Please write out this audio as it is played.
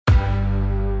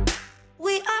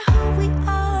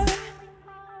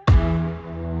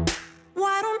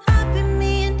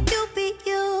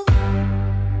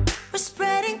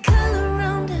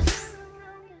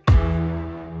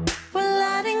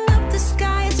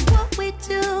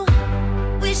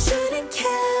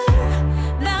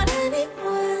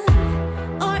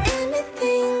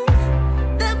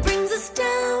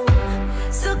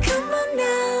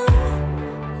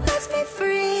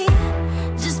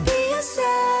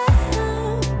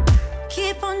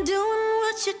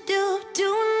what you do,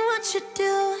 doing what you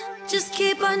do. Just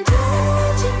keep on doing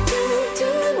what you do,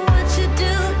 doing what you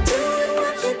do, doing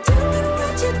what you do,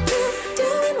 what you do,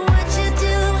 doing what you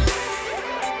do.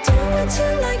 Do what you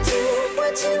like, do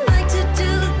what you like to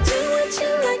do, do what you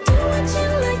like, do what you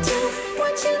like, do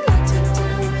what you like to do.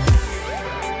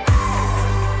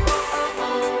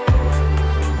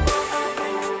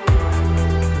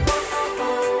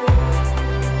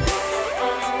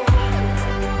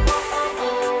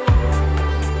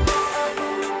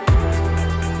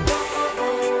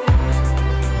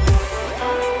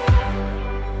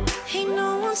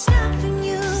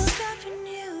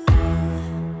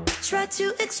 Try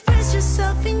to express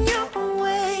yourself in your own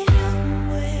way,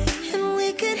 and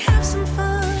we could have some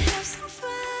fun.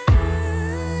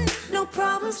 No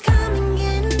problems coming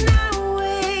in our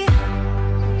way.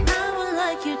 I would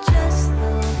like you just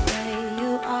the way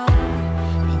you are,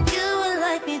 and you would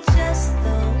like me just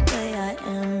the way I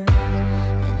am.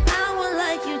 And I would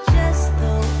like you just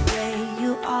the way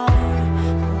you are,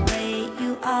 the way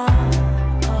you are.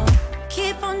 Oh,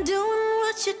 keep on doing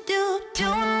what you do,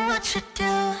 doing what you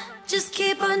do. Just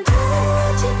keep on doing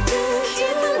what you do,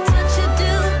 doing what you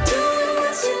do, doing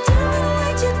what you do,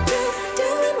 what you do,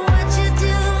 doing what you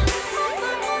do.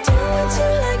 Do what you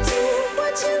like, do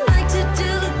what you like to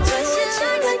do, do what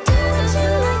you like, do what you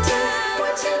like to,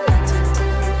 what you like to do.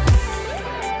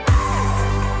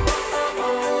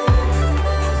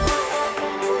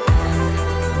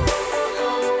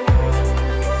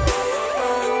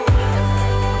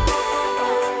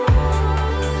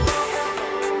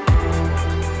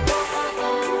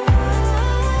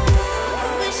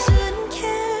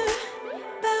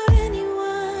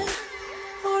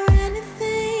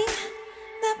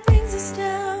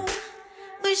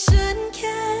 We shouldn't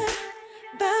care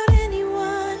about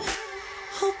anyone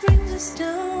who brings us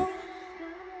down.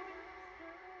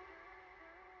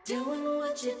 Doing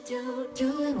what you do,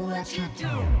 doing what you do.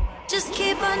 Just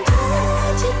keep on doing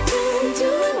what you do,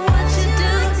 doing what you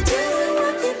do, doing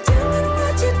what you do,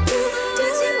 what you do,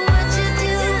 doing what you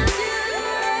do.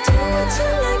 Do what you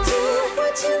like, do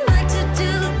what you like to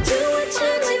do, do what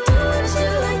you like, do what you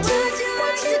like, do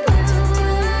what you like to do.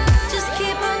 Just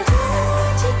keep on doing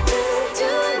what you do.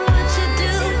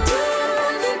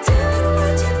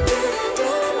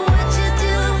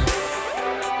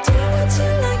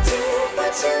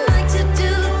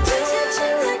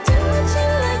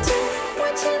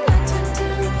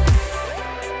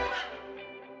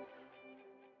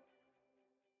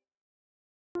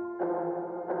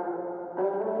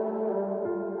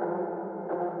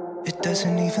 It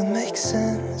doesn't even make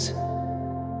sense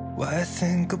why I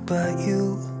think about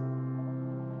you.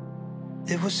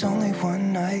 It was only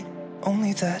one night,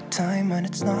 only that time, and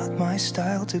it's not my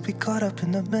style to be caught up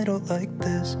in the middle like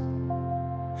this.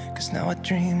 'Cause now I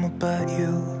dream about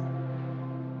you.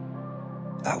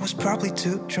 I was probably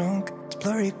too drunk, it's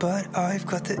blurry, but I've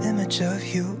got the image of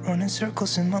you running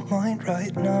circles in my mind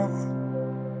right now.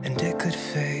 And it could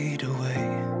fade away,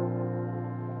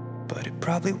 but it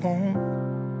probably won't,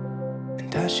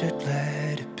 and I should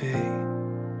let it be.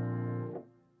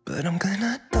 But I'm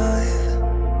gonna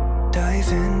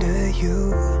dive into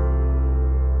you,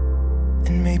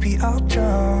 and maybe I'll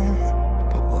drown,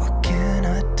 but what can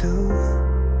I do?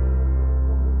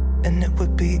 And it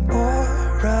would be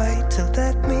alright to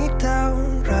let me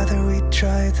down. Rather we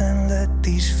try than let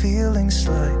these feelings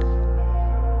slide.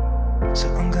 So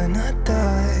I'm gonna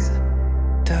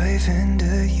dive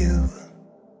into you.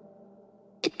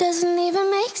 It doesn't even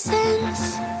make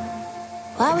sense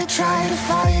why we try to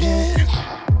fight it.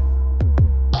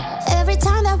 Every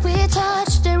time that we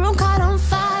touch, the room caught on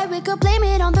fire. We could blame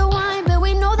it on the wine, but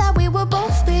we know that we will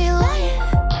both be lying.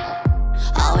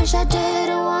 I wish I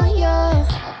didn't want you.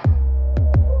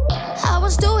 I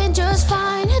was doing just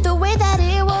fine, the way that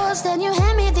it was. Then you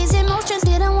hand me these emotions,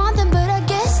 didn't want them, but I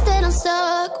guess that I'm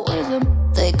stuck with them.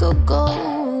 They could go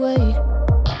away,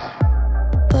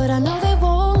 but I know they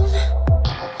won't,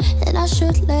 and I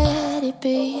should let it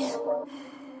be.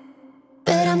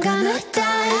 But I'm gonna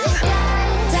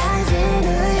dive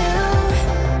into you,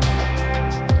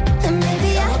 and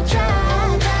maybe I'll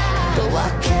drown, but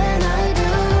what can I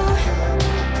do?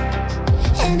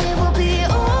 And it will be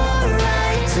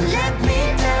alright to let me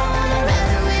down. I'd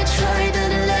rather we try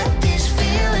than let these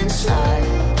feelings slide.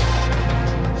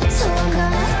 So I'm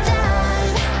gonna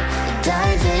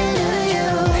dive into you,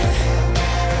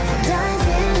 dive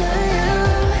into you,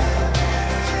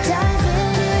 dive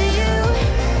into you,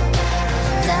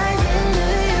 dive into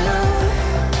you.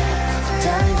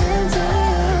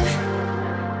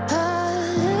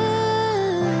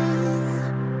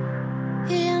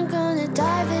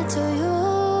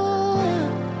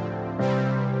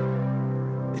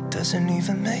 doesn't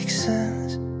even make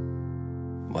sense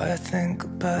why I think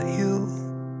about you.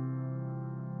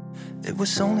 It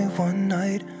was only one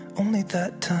night, only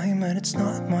that time, and it's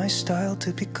not my style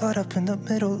to be caught up in the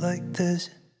middle like this.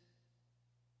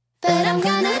 But I'm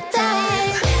gonna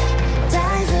dive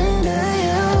into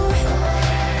you.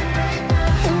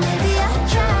 And maybe I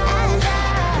tried,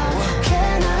 but what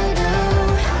can I do?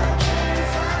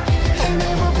 And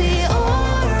it will be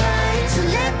alright to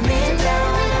let me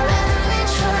down. Rather we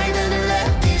try than let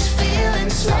these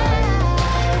feelings slide.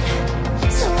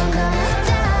 So I'm gonna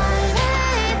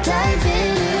dive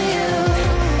into you.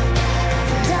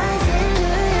 Dive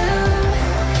into you.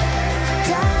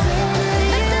 Dive into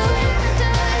you.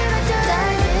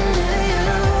 Dive into you.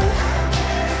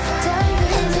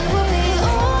 And it will be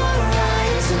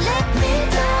alright to let me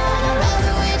down.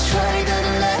 Rather we try than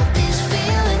let these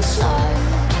feelings slide.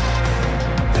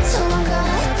 So I'm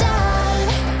gonna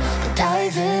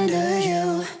dive into you.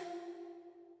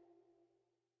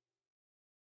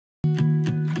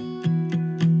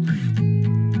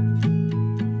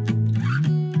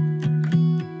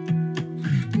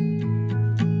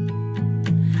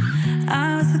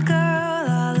 I was the girl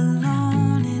all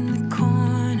alone in the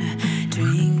corner,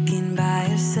 drinking by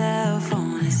yourself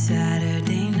on a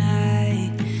Saturday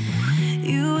night.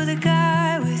 You were the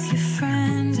guy with your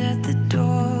friends at the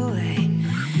doorway,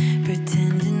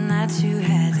 pretending that you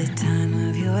had the time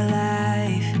of your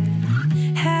life.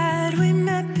 Had we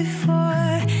met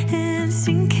before,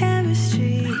 instant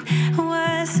chemistry, I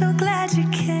was so glad you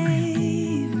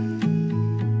came.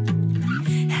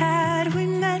 Had we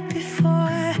met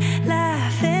before,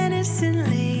 laughing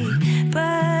instantly,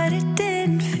 but it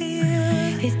didn't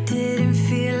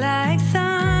feel like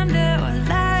thunder or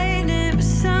lightning, but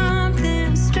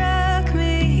something struck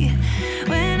me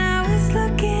when I was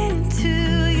looking into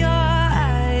your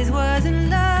eyes. Wasn't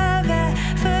love at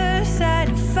first sight,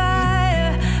 and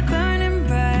fire burning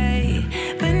bright,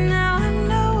 but now I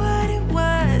know what it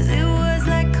was. It was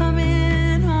like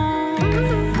coming home.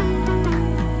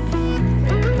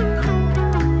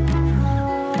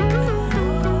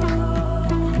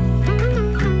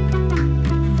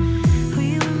 We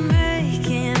were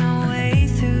making our way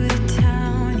through the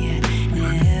town, yet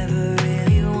never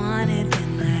really wanted the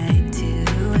night to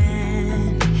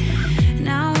end. And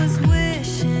I was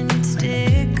wishing you'd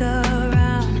stick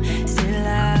around. Still I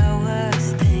was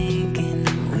thinking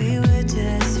that we were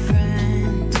just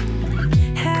friends.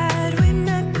 Had we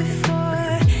met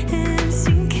before,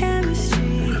 instant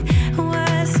chemistry, I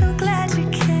was so glad you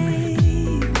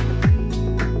came.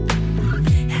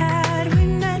 Had we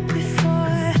met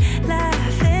before,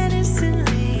 laughing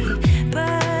instantly,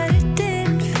 but it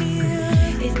didn't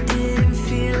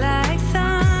feel like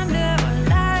thunder or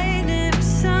lightning, but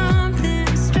something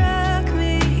struck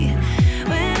me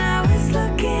when I was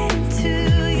looking into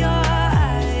your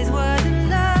eyes. Wasn't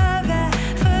love at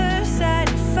first sight,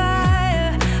 and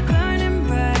fire burning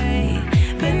bright,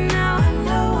 but now I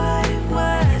know what it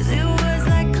was. It was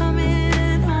like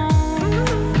coming home.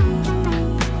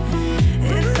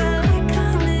 It felt like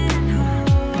coming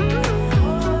home.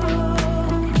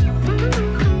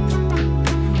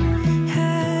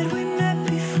 Had we met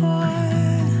before,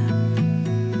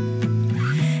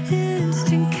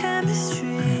 instant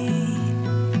chemistry.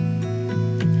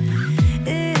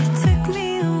 It took me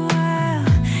a while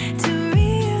to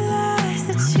realize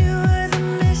that you were the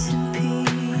missing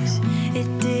piece. It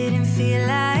didn't feel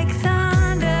like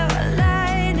thunder or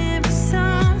lightning, but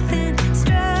something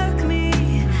struck me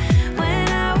when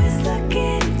I was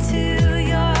looking into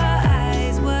your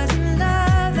eyes. Wasn't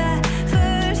love at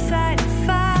first sight, and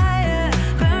fire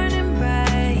burning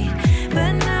bright,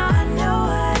 but now I know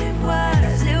what it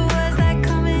was. It was like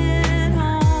coming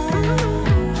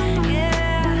home.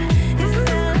 Yeah, it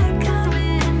felt like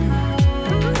coming home.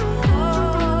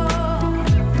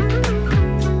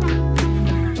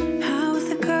 I was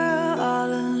the girl all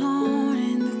alone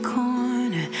in the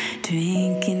corner,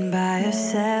 drinking by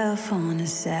herself on a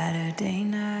Saturday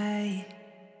night.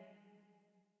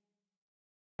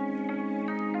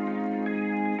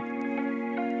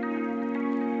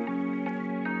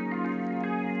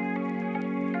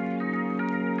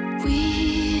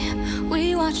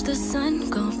 We watch the sun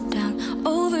go down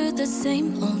over the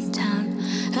same old town,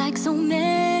 like so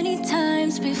many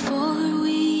times before.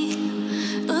 We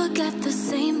look at the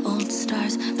same old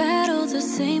stars, battle the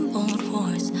same old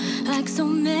wars, like so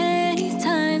many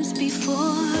times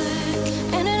before.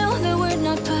 And I know that we're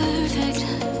not perfect,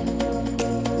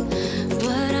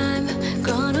 but I'm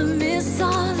gonna miss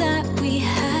all that we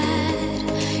had.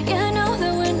 Yeah, I know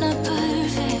that we're not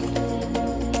perfect,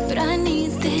 but I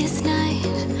need this night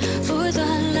for the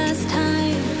last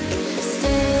time.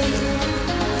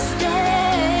 Stay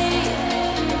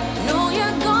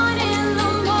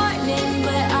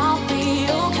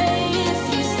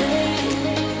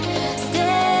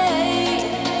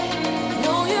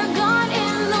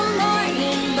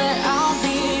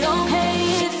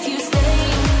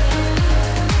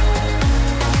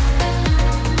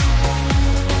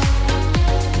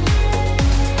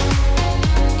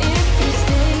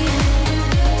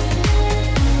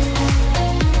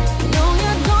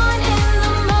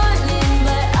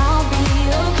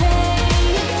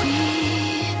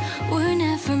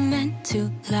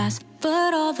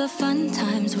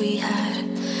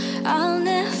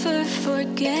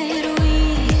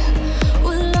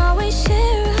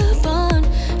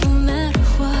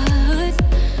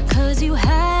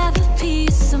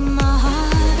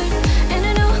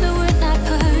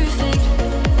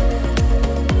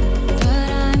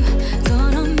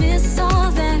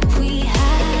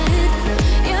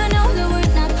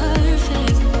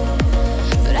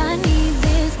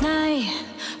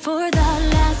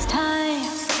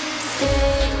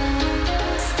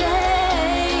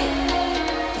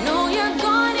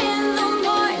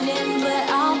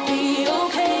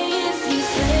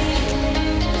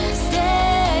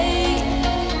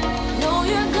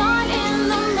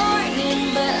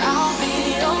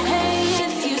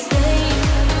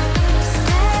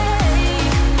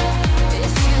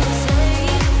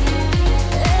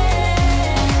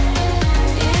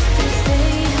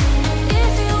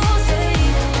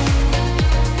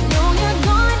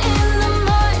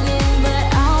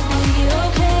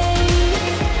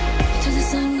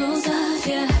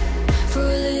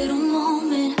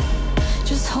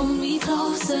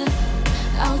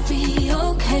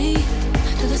stay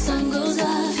till the sun goes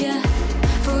up, yeah.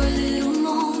 For a little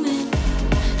moment,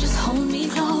 just hold me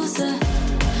closer,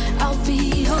 I'll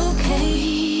be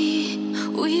okay.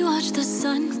 We watch the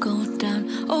sun go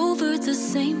down over the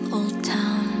same old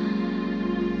town.